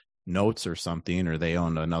compare notes or something, or they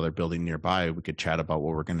own another building nearby, we could chat about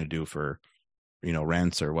what we're going to do for,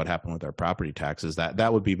 rents, or what happened with our property taxes.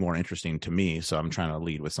 That would be more interesting to me. So I'm trying to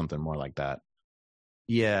lead with something more like that.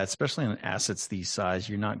 Yeah, especially on assets these size,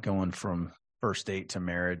 you're not going from first date to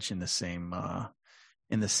marriage in the same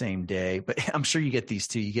day. But I'm sure you get these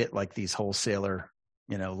too. You get like these wholesaler,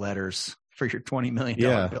 letters for your $20 million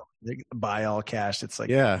bill. They buy all cash. It's like,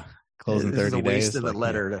 closing 30 days. It's a waste of the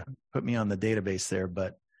letter to put me on the database there,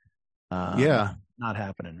 but not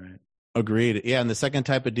happening, right? Agreed. Yeah. And the second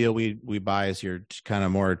type of deal we buy is your kind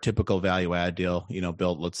of more typical value add deal,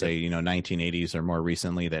 built, let's say, 1980s or more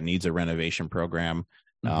recently, that needs a renovation program.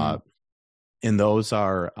 And those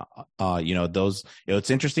are,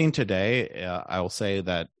 it's interesting today. I will say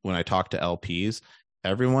that when I talk to LPs,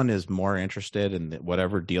 everyone is more interested in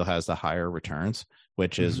whatever deal has the higher returns,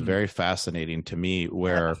 which is very fascinating to me,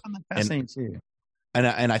 where, fascinating too. And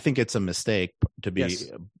I think it's a mistake, to be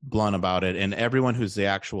blunt about it. And everyone who's the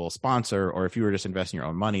actual sponsor, or if you were just investing your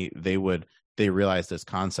own money, they realize this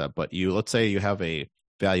concept. But let's say you have a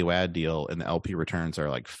value add deal and the LP returns are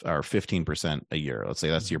 15% a year. Let's say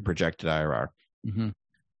that's your projected IRR.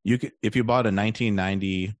 You could, if you bought a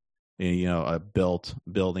 1990 a built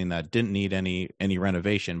building that didn't need any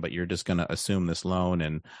renovation, but you're just going to assume this loan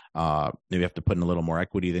and maybe have to put in a little more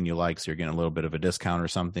equity than you like, so you're getting a little bit of a discount or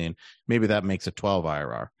something. Maybe that makes a 12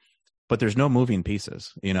 IRR, but there's no moving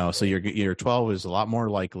pieces, so your 12 is a lot more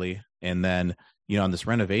likely. And then on this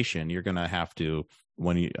renovation, you're going to have to,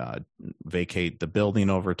 when you vacate the building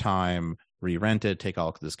over time, re-rent it, take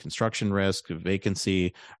all this construction risk,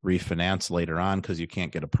 vacancy, refinance later on because you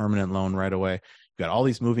can't get a permanent loan right away. You've got all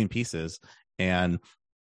these moving pieces, and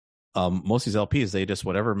most of these LPs, they just,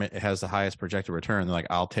 whatever has the highest projected return, they're like,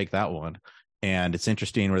 I'll take that one. And it's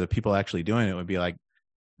interesting where the people actually doing it would be like,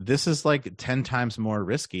 this is like 10 times more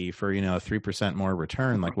risky for 3% more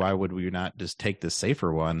return. Like, why would we not just take the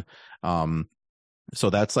safer one? So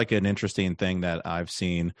that's like an interesting thing that I've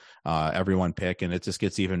seen everyone pick, and it just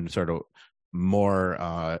gets even sort of more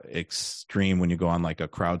extreme when you go on like a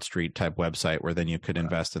CrowdStreet type website, where then you could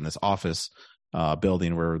invest in this office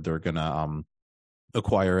building where they're going to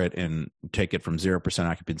acquire it and take it from 0%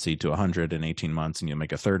 occupancy to 100 in 18 months, and you'll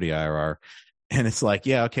make a 30 IRR. And it's like,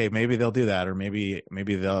 yeah, okay, maybe they'll do that, or maybe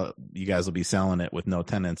you guys will be selling it with no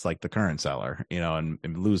tenants like the current seller, and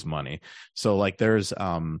lose money. So like there's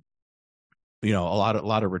a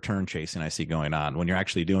lot of return chasing I see going on. When you're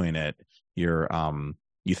actually doing it,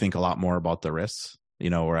 you think a lot more about the risks.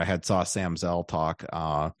 Where I saw Sam Zell talk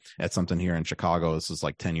at something here in Chicago. This was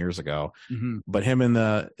like 10 years ago, but him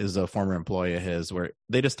is a former employee of his, where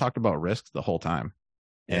they just talked about risks the whole time.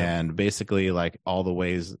 Yeah. And basically like all the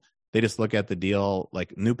ways they just look at the deal,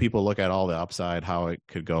 like new people look at all the upside, how it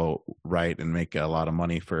could go right and make a lot of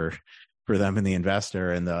money for them and the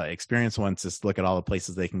investor, and the experienced ones just look at all the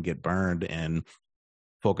places they can get burned and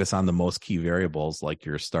focus on the most key variables, like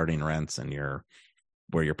your starting rents and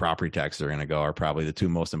where your property taxes are going to go are probably the two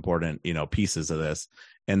most important, pieces of this.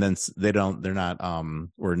 And then they're not,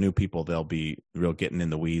 or new people, they'll be real getting in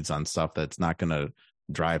the weeds on stuff that's not going to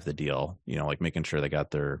drive the deal, like making sure they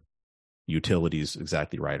got their utilities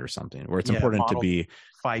exactly right or something, where it's important to be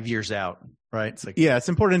 5 years out, right? It's like, it's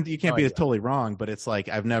important. You can't be totally wrong, but it's like,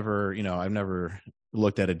 I've never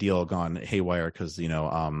looked at a deal gone haywire because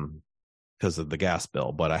of the gas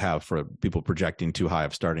bill, but I have for people projecting too high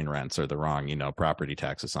of starting rents or the wrong, property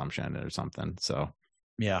tax assumption or something. So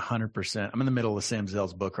yeah, 100%. I'm in the middle of Sam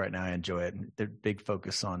Zell's book right now. I enjoy it. They're big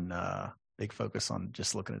focus on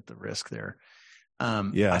just looking at the risk there.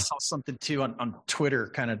 I saw something too on Twitter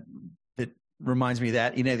kind of that reminds me of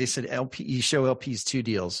that, they said you show LPs two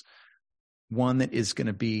deals, one that is going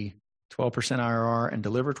to be 12% IRR and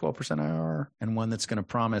deliver 12% IRR, and one that's going to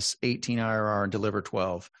promise 18 IRR and deliver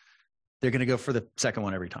 12. They're going to go for the second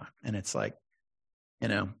one every time. And it's like,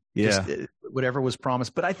 just whatever was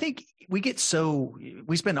promised. But I think we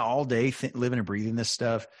spend all day living and breathing this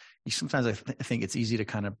stuff. Sometimes I think it's easy to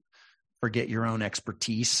kind of forget your own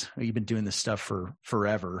expertise. You've been doing this stuff for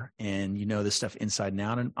forever, and this stuff inside and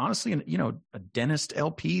out. And honestly, a dentist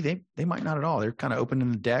LP, they might not at all. They're kind of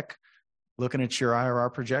opening the deck, looking at your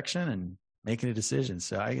IRR projection and making a decision.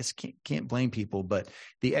 So I guess can't blame people, but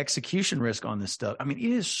the execution risk on this stuff, I mean,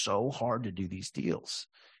 it is so hard to do these deals.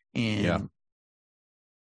 And,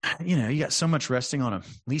 you got so much resting on a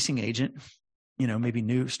leasing agent, maybe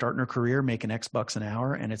new starting their career, making X bucks an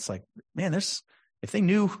hour. And it's like, man, if they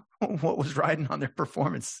knew what was riding on their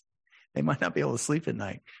performance, they might not be able to sleep at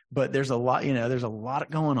night. But there's a lot, there's a lot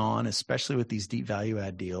going on, especially with these deep value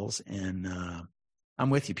add deals. And I'm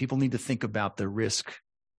with you. People need to think about the risk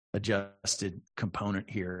adjusted component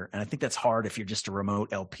here. And I think that's hard if you're just a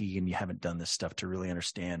remote LP and you haven't done this stuff to really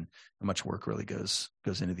understand how much work really goes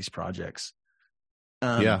into these projects.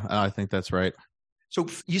 I think that's right. So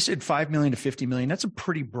you said 5 million to 50 million. That's a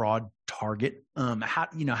pretty broad target. How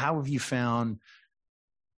have you found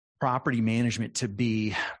property management to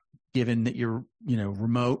be, given that you're,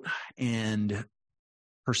 remote and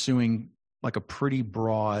pursuing like a pretty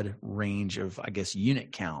broad range of, I guess,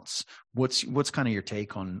 unit counts? What's kind of your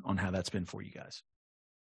take on how that's been for you guys?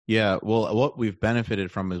 Yeah, well, what we've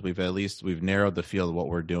benefited from is we've narrowed the field of what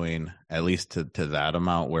we're doing, at least to that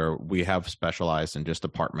amount, where we have specialized in just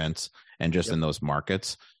apartments and just in those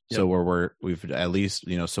markets. So where we've at least,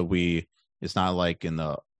 it's not like in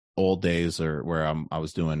the old days or where I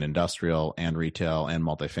was doing industrial and retail and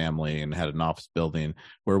multifamily and had an office building,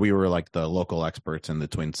 where we were like the local experts in the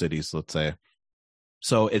Twin Cities, let's say.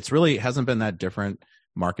 So it's really hasn't been that different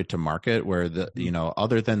market to market, where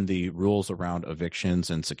other than the rules around evictions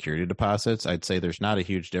and security deposits, I'd say there's not a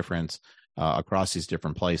huge difference across these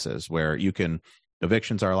different places, where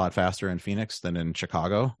evictions are a lot faster in Phoenix than in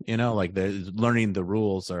Chicago. Like learning the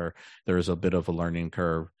rules there's a bit of a learning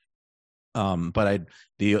curve. But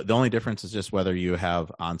the only difference is just whether you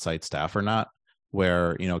have on-site staff or not.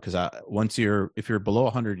 where, because if you're below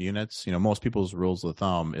 100 units, most people's rules of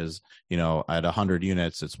thumb is, at 100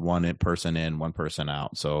 units, it's one person in, one person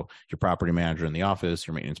out. So your property manager in the office,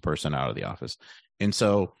 your maintenance person out of the office. And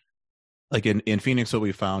so like in Phoenix, what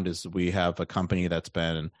we found is we have a company that's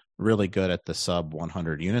been really good at the sub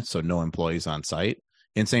 100 units. So no employees on site.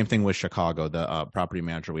 And same thing with Chicago, the property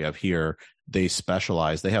manager we have here, they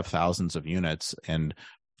specialize, they have thousands of units and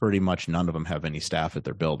pretty much none of them have any staff at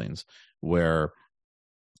their buildings where,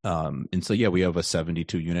 and so, yeah, we have a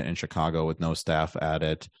 72 unit in Chicago with no staff at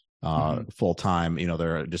it, full time,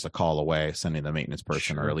 they're just a call away sending the maintenance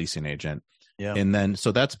person or a leasing agent. Yeah. And then,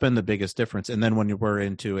 so that's been the biggest difference. And then when we're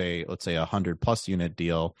into let's say 100+ unit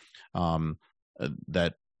deal,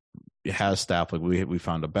 that has staff, like we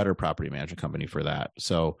found a better property management company for that.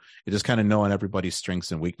 So it's just kind of knowing everybody's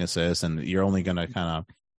strengths and weaknesses, and you're only going to kind of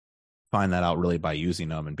find that out really by using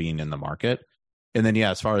them and being in the market. And then,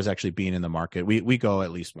 yeah, as far as actually being in the market, we go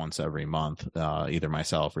at least once every month, either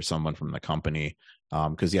myself or someone from the company.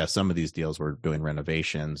 Because, yeah, some of these deals we're doing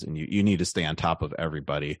renovations and you need to stay on top of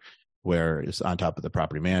everybody, where it's on top of the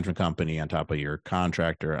property management company, on top of your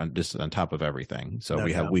contractor, just on top of everything. So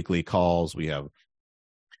we have weekly calls. When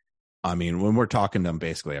we're talking to them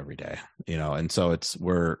basically every day, and so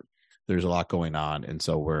there's a lot going on. And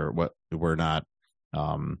so we're not,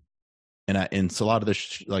 and so a lot of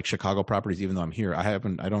the like Chicago properties, even though I'm here,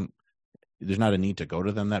 there's not a need to go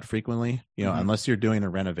to them that frequently, unless you're doing a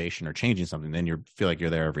renovation or changing something, then you feel like you're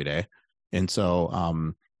there every day. And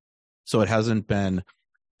so, so it hasn't been,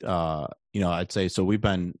 I'd say, so we've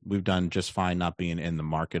done just fine not being in the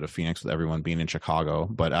market of Phoenix with everyone being in Chicago,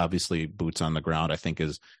 but obviously boots on the ground, I think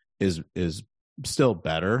is still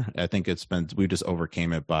better. I think we just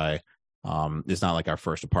overcame it by, it's not like our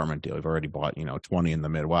first apartment deal. We've already bought, 20 in the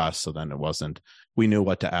Midwest. So then we knew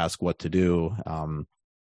what to ask, what to do.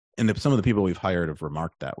 And some of the people we've hired have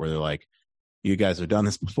remarked that, where they're like, you guys have done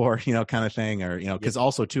this before, kind of thing, or, because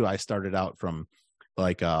also too, I started out from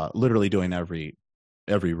like, literally doing every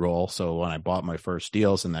role. So when I bought my first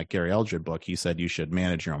deals in that Gary Eldred book, he said you should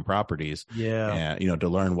manage your own properties, and, to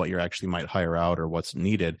learn what you actually might hire out or what's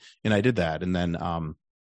needed. And I did that. And then, and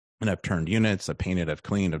I've turned units, I've painted, I've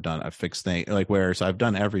cleaned, I've fixed things, so I've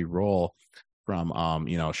done every role from,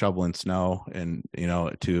 shoveling snow and,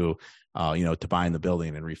 to buying the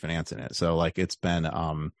building and refinancing it. So like, it's been,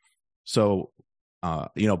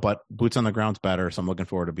 but boots on the ground's better. So I'm looking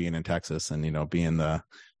forward to being in Texas and, being the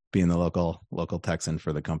local Texan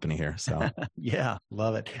for the company here. So yeah,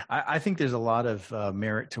 love it. I think there's a lot of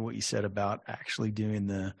merit to what you said about actually doing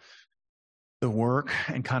the work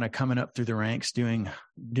and kind of coming up through the ranks, doing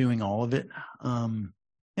all of it.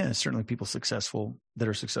 Certainly people that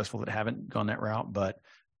are successful that haven't gone that route, but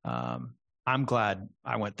I'm glad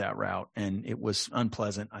I went that route, and it was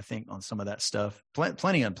unpleasant, I think, on some of that stuff.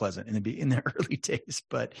 Plenty unpleasant in the early days,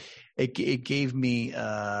 but it gave me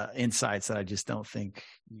insights that I don't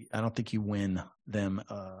think you win them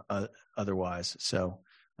otherwise. So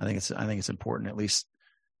I think it's important at least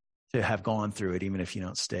to have gone through it, even if you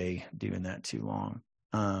don't stay doing that too long.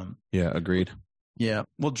 Yeah, agreed. Yeah.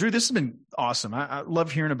 Well, Drew, this has been awesome. I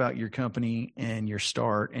love hearing about your company and your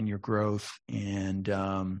start and your growth, and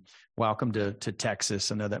welcome to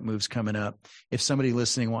Texas. I know that move's coming up. If somebody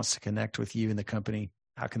listening wants to connect with you and the company,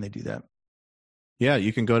 how can they do that? Yeah,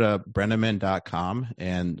 you can go to breneman.com,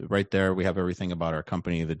 and right there we have everything about our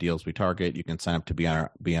company, the deals we target. You can sign up to be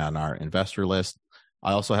on our investor list.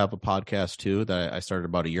 I also have a podcast too that I started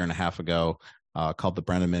about 1.5 years ago called the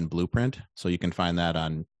Breneman Blueprint. So you can find that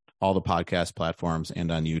on all the podcast platforms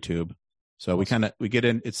and on YouTube. So awesome. we get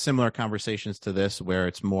in, it's similar conversations to this, where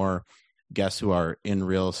it's more guests who are in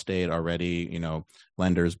real estate already,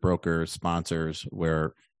 lenders, brokers, sponsors,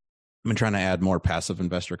 where I've been trying to add more passive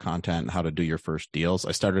investor content and how to do your first deals.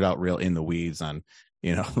 I started out real in the weeds on,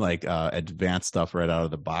 advanced stuff right out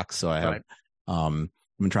of the box. So I have, I've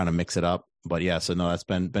been trying to mix it up, but yeah, so no, that's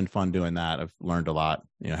been fun doing that. I've learned a lot,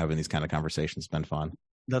 having these kind of conversations has been fun.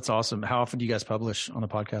 That's awesome. How often do you guys publish on the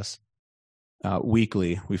podcast?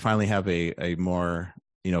 Weekly. We finally have a more,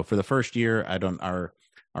 for the first year,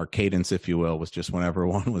 our cadence, if you will, was just whenever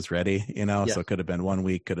one was ready, so it could have been 1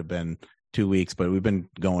 week, could have been 2 weeks, but we've been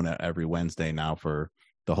going every Wednesday now for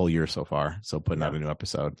the whole year so far. So putting out a new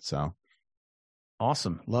episode. So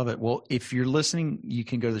awesome. Love it. Well, if you're listening, you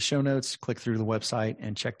can go to the show notes, click through the website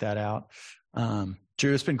and check that out.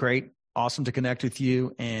 Drew, it's been great. Awesome to connect with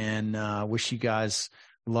you, and wish you guys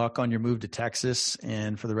luck on your move to Texas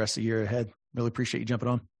and for the rest of the year ahead. Really appreciate you jumping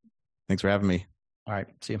on. Thanks for having me. All right.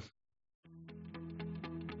 See you.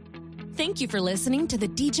 Thank you for listening to the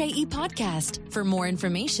DJE podcast. For more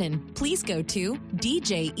information, please go to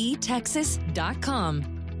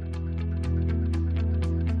djetexas.com.